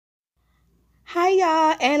Hi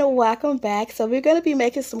y'all and welcome back. So we're going to be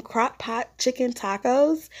making some crock pot chicken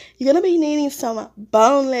tacos. You're going to be needing some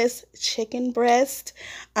boneless chicken breast.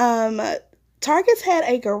 Um Target's had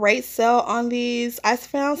a great sale on these. I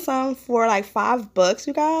found some for like $5,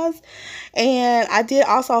 you guys. And I did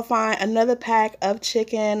also find another pack of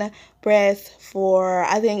chicken breast for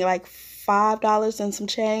I think like $5 and some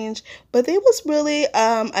change. But it was really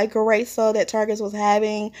a great sale that Target was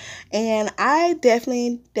having, and I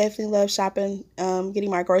definitely love shopping,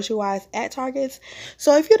 getting my grocery wise at Targets.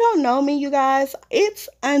 So if you don't know me, you guys, it's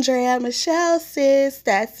Andrea Michelle, sis.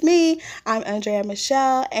 That's me. I'm Andrea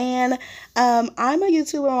Michelle, and I'm a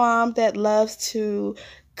YouTuber mom that loves to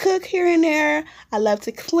cook here and there. I love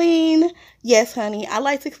to clean. Yes, honey, I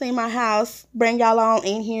like to clean my house. Bring y'all on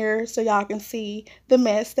in here so y'all can see the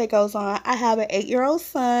mess that goes on. I have an 8-year-old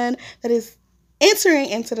son that is entering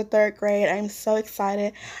into the third grade. I'm so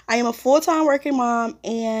excited. I am a full-time working mom,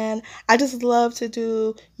 and I just love to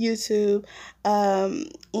do YouTube,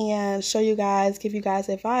 and show you guys, give you guys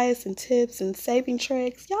advice and tips and saving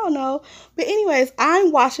tricks. Y'all know. But anyways,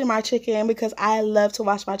 I'm washing my chicken because I love to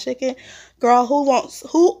wash my chicken. Girl,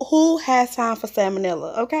 who has time for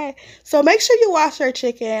salmonella? Okay, so make sure you wash your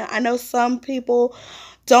chicken. I know some people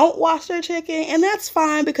don't wash their chicken, and that's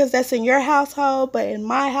fine because that's in your household. But in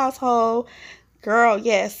my household, girl,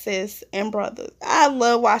 yes, sis and brothers, I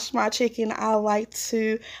love washing my chicken. I like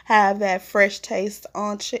to have that fresh taste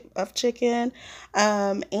on of chicken,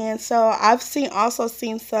 and so I've seen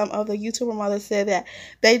some of the YouTuber mothers say that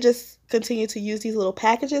they just continue to use these little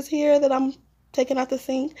packages here that I'm taking out the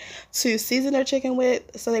sink to season their chicken with,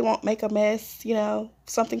 so they won't make a mess,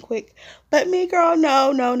 something quick. But me, girl,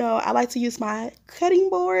 no, no, no. I like to use my cutting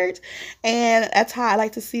board, and that's how I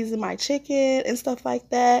like to season my chicken and stuff like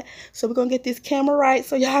that. So we're gonna get this camera right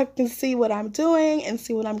so y'all can see what I'm doing and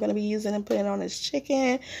see what I'm gonna be using and putting on this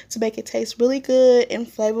chicken to make it taste really good and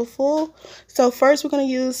flavorful. So first we're gonna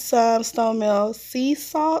use some Stone Mill sea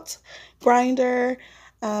salt grinder.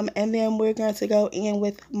 And then we're going to go in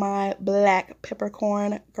with my black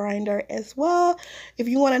peppercorn grinder as well. If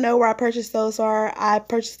you want to know where I purchased those I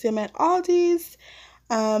purchased them at Aldi's.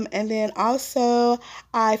 And then also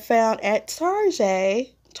I found at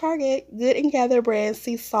Target, Good and Gather brand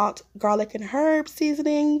sea salt, garlic, and herb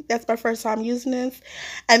seasoning. That's my first time using this.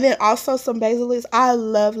 And then also some basil leaves. I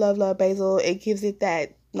love, love, love basil. It gives it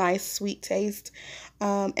that nice sweet taste.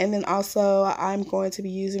 And then also I'm going to be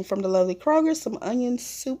using from the lovely Kroger some onion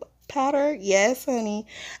soup powder. Yes, honey.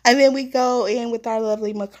 And then we go in with our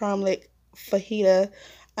lovely McCormick fajita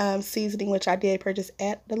seasoning, which I did purchase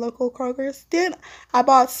at the local Kroger's. Then I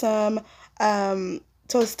bought some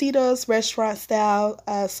Tostitos restaurant style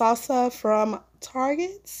salsa from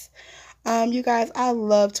Target's. You guys, I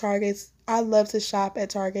love Targets. I love to shop at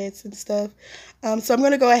Targets and stuff. So I'm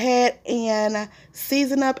going to go ahead and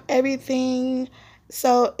season up everything.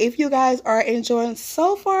 So if you guys are enjoying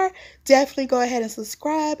so far, definitely go ahead and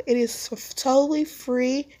subscribe. It is totally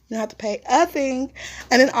free. You don't have to pay a thing.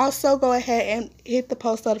 And then also go ahead and hit the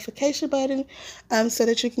post notification button, so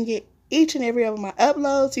that you can get each and every of my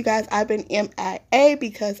uploads. You guys, I've been MIA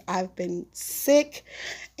because I've been sick.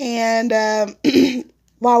 And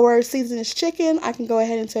while we're seasoning this chicken, I can go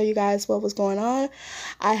ahead and tell you guys what was going on.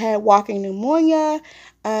 I had walking pneumonia,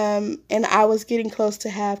 and I was getting close to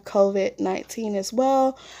have COVID-19 as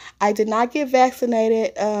well. I did not get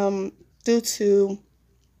vaccinated due to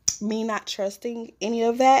me not trusting any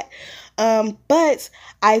of that. But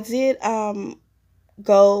I did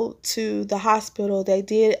go to the hospital. They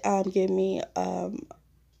did give me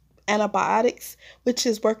antibiotics, which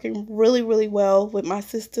is working really, really well with my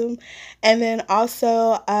system. And then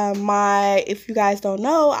also, if you guys don't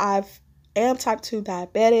know, am type 2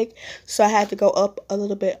 diabetic, so I had to go up a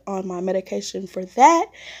little bit on my medication for that.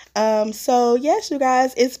 So yes, you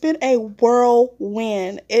guys, it's been a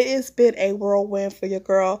whirlwind. It has been a whirlwind for your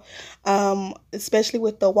girl, especially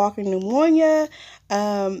with the walking pneumonia.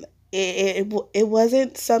 It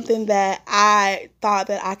wasn't something that I thought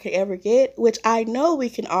that I could ever get, which I know we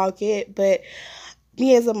can all get, but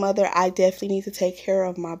me as a mother, I definitely need to take care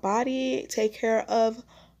of my body, take care of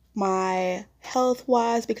my health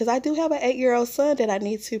wise, because I do have an 8-year-old son that I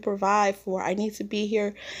need to provide for. I need to be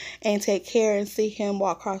here and take care and see him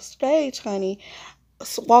walk across stage, honey.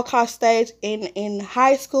 Walk across stage in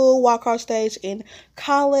high school, walk across stage in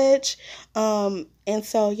college. And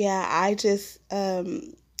so yeah, I just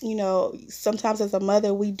sometimes as a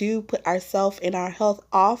mother, we do put ourselves and our health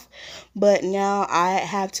off, but now I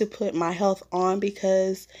have to put my health on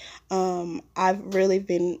because I've really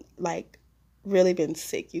been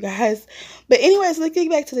sick, you guys. But anyways, let's get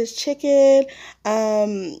back to this chicken.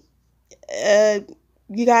 Uh,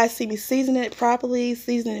 You guys see me seasoning it properly,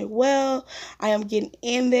 seasoning it well. I am getting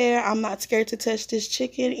in there. I'm not scared to touch this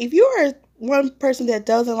chicken. If you are one person that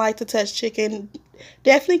doesn't like to touch chicken,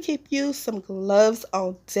 definitely keep you some gloves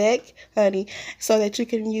on deck, honey, so that you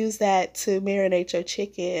can use that to marinate your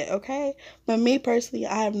chicken, okay? But me personally,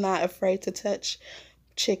 I am not afraid to touch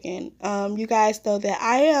chicken. You guys know that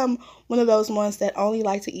I am one of those ones that only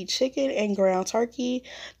like to eat chicken and ground turkey.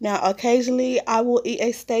 Now, occasionally I will eat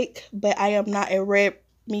a steak, but I am not a red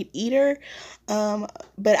meat eater.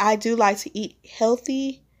 But I do like to eat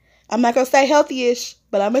healthy. I'm not gonna say healthy-ish,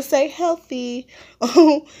 but I'm gonna say healthy.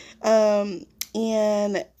 um,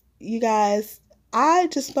 and you guys, I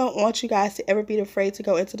just don't want you guys to ever be afraid to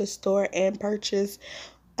go into the store and purchase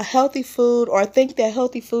a healthy food or think that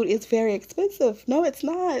healthy food is very expensive. No, it's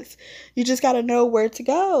not. You just got to know where to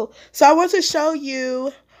go. So I want to show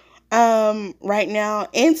you right now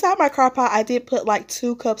inside my crock pot. I did put like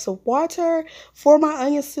 2 cups of water for my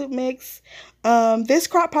onion soup mix. This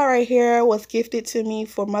crock pot right here was gifted to me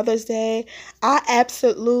for Mother's Day. I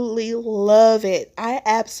absolutely love it. I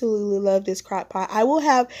absolutely love this crock pot. I will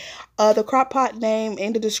have the crock pot name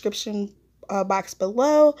in the description box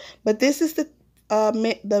below, but this is the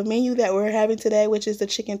menu that we're having today, which is the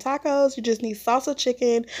chicken tacos. You just need salsa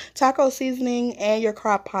chicken, taco seasoning, and your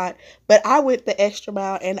crock pot. But I went the extra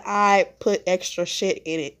mile and I put extra shit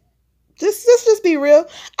in it. Just be real.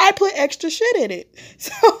 I put extra shit in it.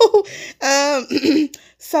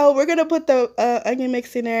 So we're gonna put the onion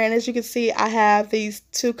mix in there, and as you can see, I have these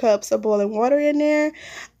 2 cups of boiling water in there.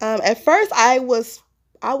 At first, I was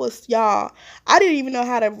y'all. I didn't even know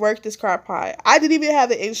how to work this crock pot. I didn't even have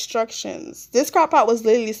the instructions. This crock pot was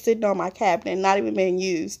literally sitting on my cabinet, not even being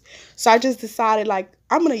used. So I just decided, like,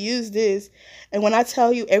 I'm gonna use this. And when I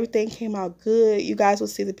tell you everything came out good, you guys will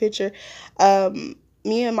see the picture.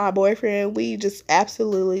 Me and my boyfriend, we just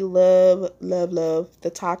absolutely love the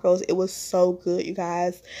tacos. It was so good, you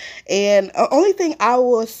guys. And the only thing I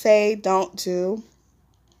will say don't do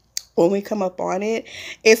when we come up on it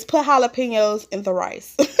is put jalapenos in the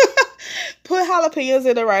rice. Put jalapenos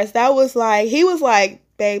in the rice. That was like, he was like,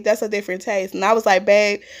 babe, that's a different taste. And I was like,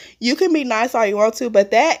 babe, you can be nice all you want to,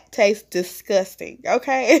 but that tastes disgusting,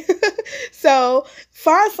 okay? So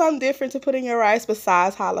find something different to put in your rice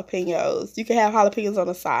besides jalapenos. You can have jalapenos on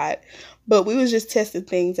the side, but we was just testing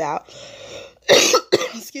things out.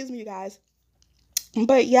 Excuse me, you guys.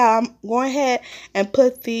 But yeah, I'm going ahead and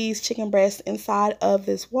put these chicken breasts inside of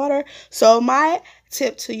this water. So my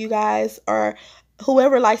tip to you guys, or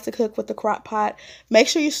whoever likes to cook with the crock pot, make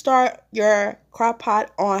sure you start your crock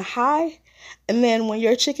pot on high. And then when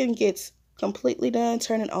your chicken gets completely done,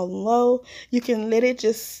 turn it on low. You can let it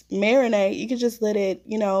just marinate. You can just let it,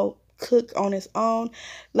 cook on its own.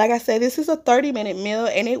 Like I said, this is a 30-minute meal,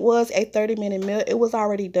 and it was a 30-minute meal. It was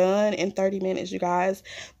already done in 30 minutes, you guys.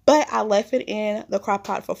 But I left it in the crock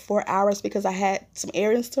pot for 4 hours because I had some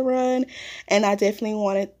errands to run, and I definitely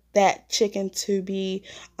wanted that chicken to be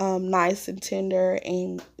nice and tender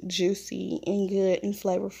and juicy and good and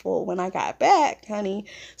flavorful when I got back, honey.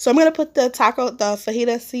 So I'm going to put the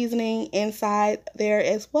fajita seasoning inside there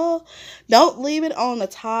as well. Don't leave it on the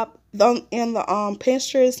top. Don't in the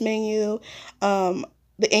Pinterest menu,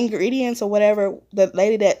 the ingredients or whatever, the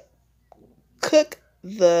lady that cooked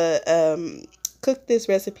this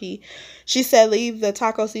recipe, she said leave the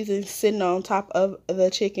taco seasoning sitting on top of the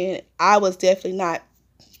chicken. I was definitely not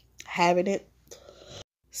having it.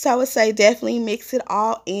 So I would say definitely mix it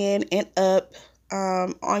all in and up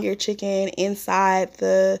on your chicken inside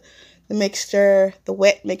the mixture, the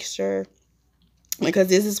wet mixture, because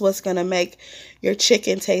this is what's going to make your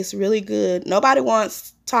chicken taste really good. Nobody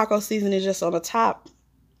wants taco seasoning just on the top.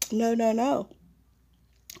 No, no, no.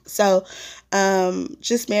 So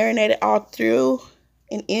just marinate it all through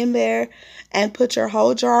and in there, and put your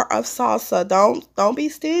whole jar of salsa. Don't be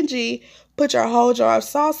stingy. Put your whole jar of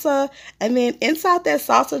salsa, and then inside that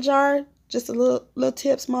salsa jar, just a little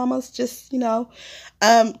tips, mamas, just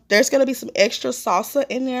there's gonna be some extra salsa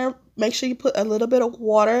in there. Make sure you put a little bit of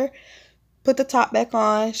water, put the top back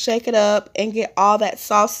on, shake it up, and get all that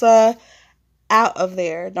salsa out of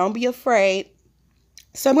there. Don't be afraid.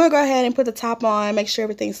 So I'm going to go ahead and put the top on, make sure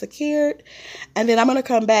everything's secured. And then I'm going to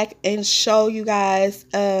come back and show you guys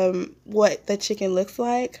what the chicken looks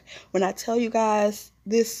like. When I tell you guys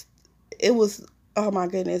this, it was, oh my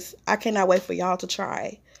goodness, I cannot wait for y'all to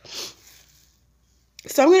try.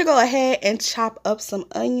 So I'm going to go ahead and chop up some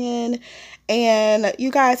onion. And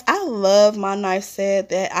you guys, I love my knife set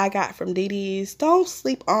that I got from DD's. Don't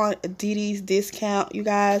sleep on DD's discount, you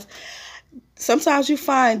guys. Sometimes you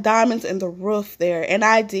find diamonds in the rough there, and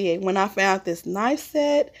I did when I found this knife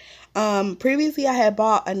set. Previously I had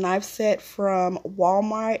bought a knife set from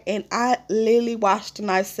Walmart, and I literally watched the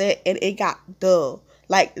knife set and it got dull.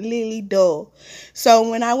 Like literally dull. So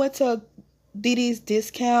when I went to Didi's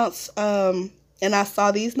discounts, and I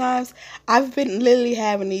saw these knives, I've been literally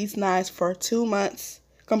having these knives for 2 months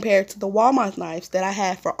compared to the Walmart knives that I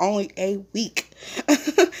had for only a week.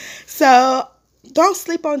 So don't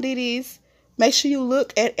sleep on Didi's. Make sure you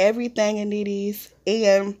look at everything in Didi's.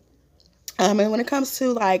 And when it comes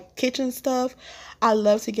to like kitchen stuff, I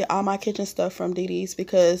love to get all my kitchen stuff from Didi's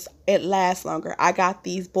because it lasts longer. I got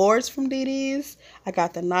these boards from Didi's. I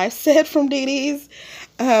got the knife set from Didi's.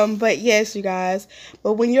 But yes, you guys.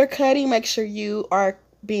 But when you're cutting, make sure you are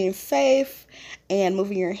being safe and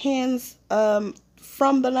moving your hands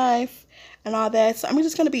from the knife and all that. So I'm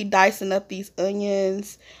just gonna be dicing up these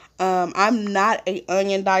onions. I'm not a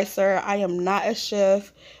onion dicer. I am not a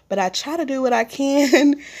chef, but I try to do what I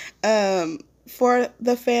can for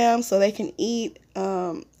the fam so they can eat.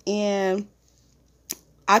 And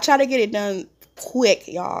I try to get it done quick,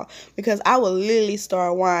 y'all, because I would literally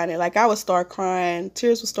start whining. Like I would start crying.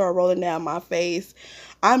 Tears would start rolling down my face.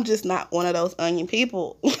 I'm just not one of those onion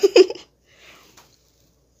people.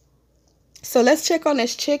 So let's check on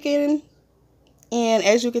this chicken. And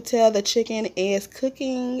as you can tell, the chicken is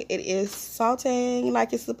cooking. It is sauteing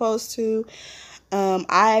like it's supposed to.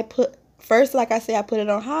 First, like I said, I put it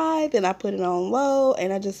on high, then I put it on low,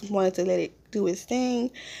 and I just wanted to let it do its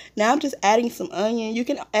thing. Now I'm just adding some onion. You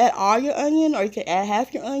can add all your onion or you can add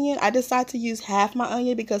half your onion. I decided to use half my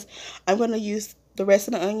onion because I'm going to use the rest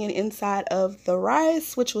of the onion inside of the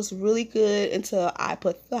rice, which was really good until I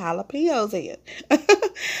put the jalapenos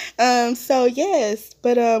in. So yes,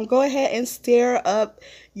 but go ahead and stir up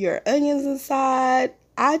your onions inside.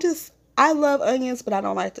 I love onions, but I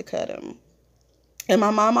don't like to cut them. And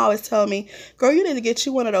my mom always tell me, girl, you need to get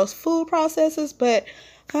you one of those food processors. But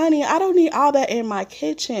honey, I don't need all that in my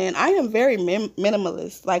kitchen. I am very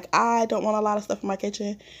minimalist. Like, I don't want a lot of stuff in my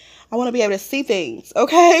kitchen. I want to be able to see things,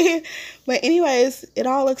 okay? But anyways, it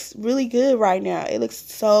all looks really good right now. It looks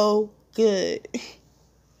so good.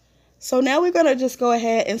 So now we're going to just go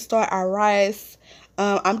ahead and start our rice.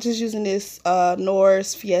 I'm just using this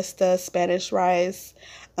Nor's Fiesta Spanish rice.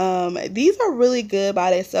 These are really good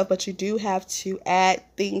by themselves, but you do have to add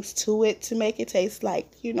things to it to make it taste like,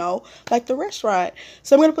 like the restaurant.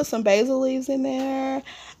 So I'm going to put some basil leaves in there.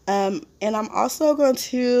 And I'm also going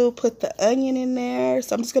to put the onion in there.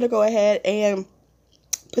 So I'm just going to go ahead and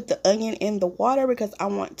put the onion in the water because I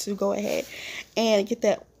want to go ahead and get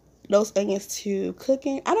those onions to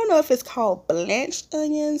cooking. I don't know if it's called blanched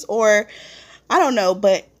onions or I don't know,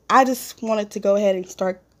 but I just wanted to go ahead and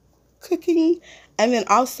start cooking. And then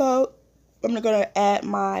also I'm going to add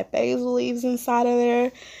my basil leaves inside of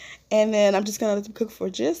there. And then I'm just going to let them cook for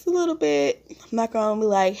just a little bit. I'm not going to be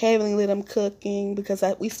like heavily let them cooking because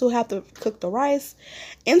we still have to cook the rice.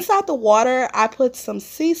 Inside the water, I put some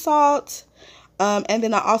sea salt. And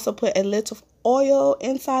then I also put a little oil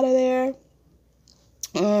inside of there.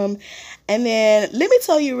 And then let me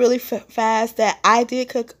tell you really fast that I did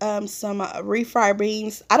cook some refried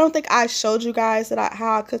beans. I don't think I showed you guys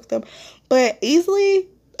how I cooked them, but easy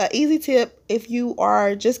tip if you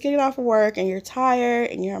are just getting off of work and you're tired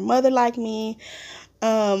and you're a mother like me,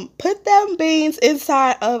 put them beans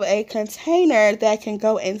inside of a container that can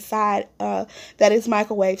go inside that is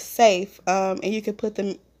microwave safe, and you can put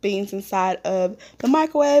the beans inside of the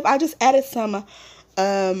microwave. I just added some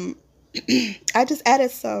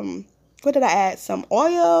what did I add? Some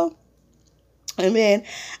oil. And then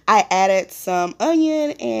I added some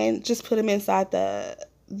onion and just put them inside the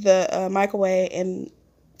microwave. And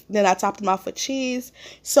then I topped them off with cheese.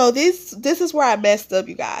 So this is where I messed up,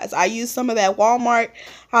 you guys. I used some of that Walmart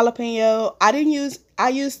jalapeno. I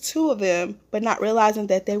used 2 of them, but not realizing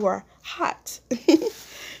that they were hot.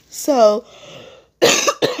 So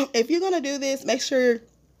if you're going to do this, make sure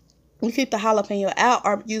you keep the jalapeno out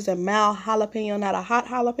or use a mild jalapeno, not a hot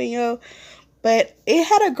jalapeno. But it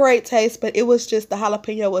had a great taste, but it was just, the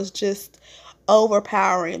jalapeno was just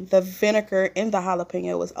overpowering. The vinegar in the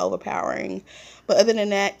jalapeno was overpowering. But other than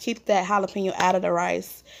that, keep that jalapeno out of the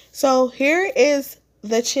rice. So here is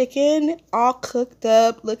the chicken all cooked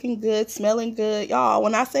up, looking good, smelling good. Y'all,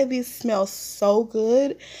 when I say these smell so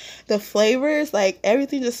good, the flavors, like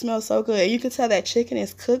everything just smells so good. And you can tell that chicken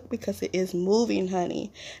is cooked because it is moving,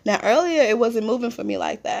 honey. Now earlier it wasn't moving for me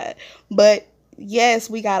like that, but yes,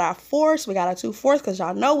 we got our force. We got our 2 force because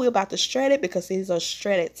y'all know we're about to shred it because these are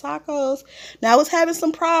shredded tacos. Now I was having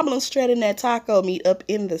some problems shredding that taco meat up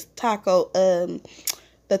in this taco,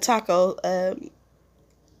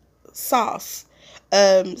 sauce.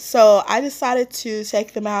 So I decided to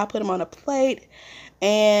take them out, put them on a plate,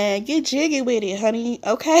 and get jiggy with it, honey.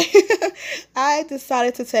 Okay. I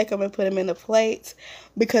decided to take them and put them in the plate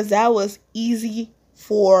because that was easy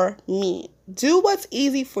for me. Do what's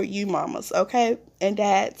easy for you, mamas, okay? And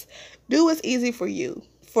dads, do what's easy for you.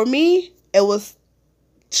 For me, it was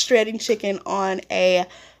shredding chicken on a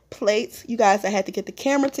plate. You guys, I had to get the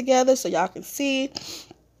camera together so y'all can see.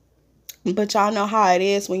 But y'all know how it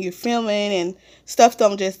is when you're filming and stuff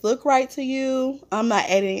don't just look right to you. I'm not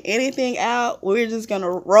editing anything out. We're just going to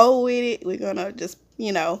roll with it. We're going to just,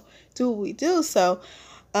 do what we do. So,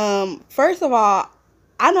 first of all,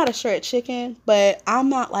 I know how to shred chicken, but I'm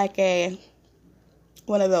not like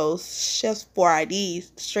one of those chefs for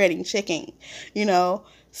IDs shredding chicken,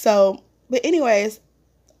 So, but anyways,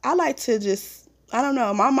 I like to just, I don't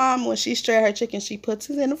know. My mom, when she shred her chicken, she puts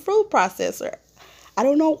it in a food processor. I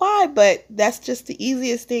don't know why, but that's just the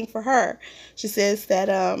easiest thing for her. She says that,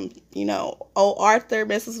 old Arthur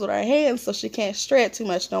messes with her hands, so she can't shred too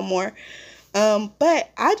much no more.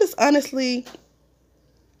 But I just honestly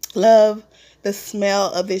love the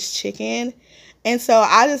smell of this chicken. And so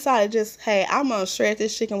I decided hey, I'm going to shred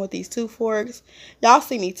this chicken with these 2 forks. Y'all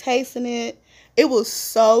see me tasting it. It was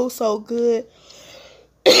so, so good.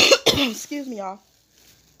 Excuse me, y'all.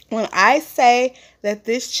 When I say that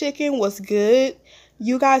this chicken was good,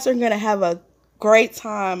 you guys are going to have a great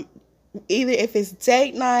time, either if it's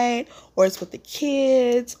date night or it's with the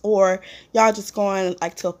kids or y'all just going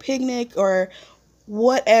like to a picnic or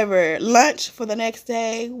whatever, lunch for the next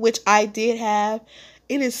day, which I did have.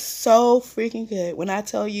 It is so freaking good. When I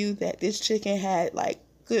tell you that this chicken had like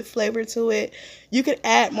good flavor to it, you can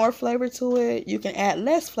add more flavor to it, you can add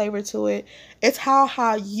less flavor to it. It's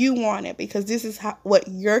how you want it, because this is what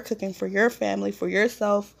you're cooking for your family, for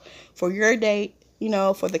yourself, for your date,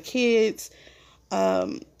 for the kids.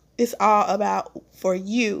 It's all about for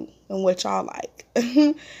you and what y'all like.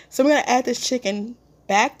 So I'm gonna add this chicken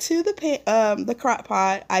back to the crock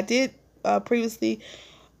pot. I did previously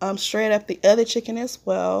shred up the other chicken as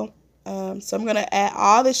well. So I'm going to add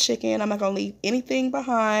all this chicken. I'm not going to leave anything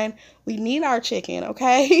behind. We need our chicken,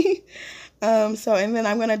 okay? And then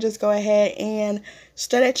I'm going to just go ahead and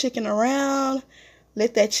stir that chicken around.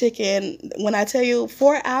 Let that chicken, when I tell you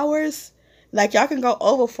 4 hours, like y'all can go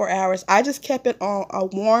over 4 hours. I just kept it on a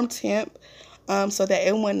warm temp so that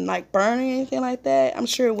it wouldn't like burn or anything like that. I'm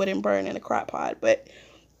sure it wouldn't burn in the crock pot, but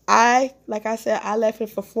like I said, I left it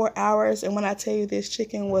for 4 hours. And when I tell you this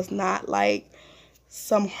chicken was not like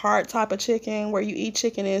some hard type of chicken where you eat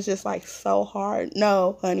chicken and it's just like so hard.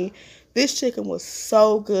 No, honey, this chicken was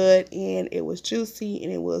so good, and it was juicy,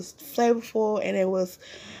 and it was flavorful, and it was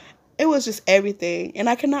just everything. And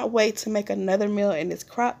I cannot wait to make another meal in this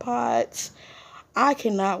crock pot. I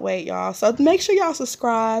cannot wait, y'all. So make sure y'all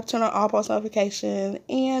subscribe, turn on all post notifications,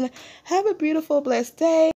 and have a beautiful, blessed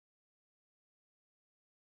day.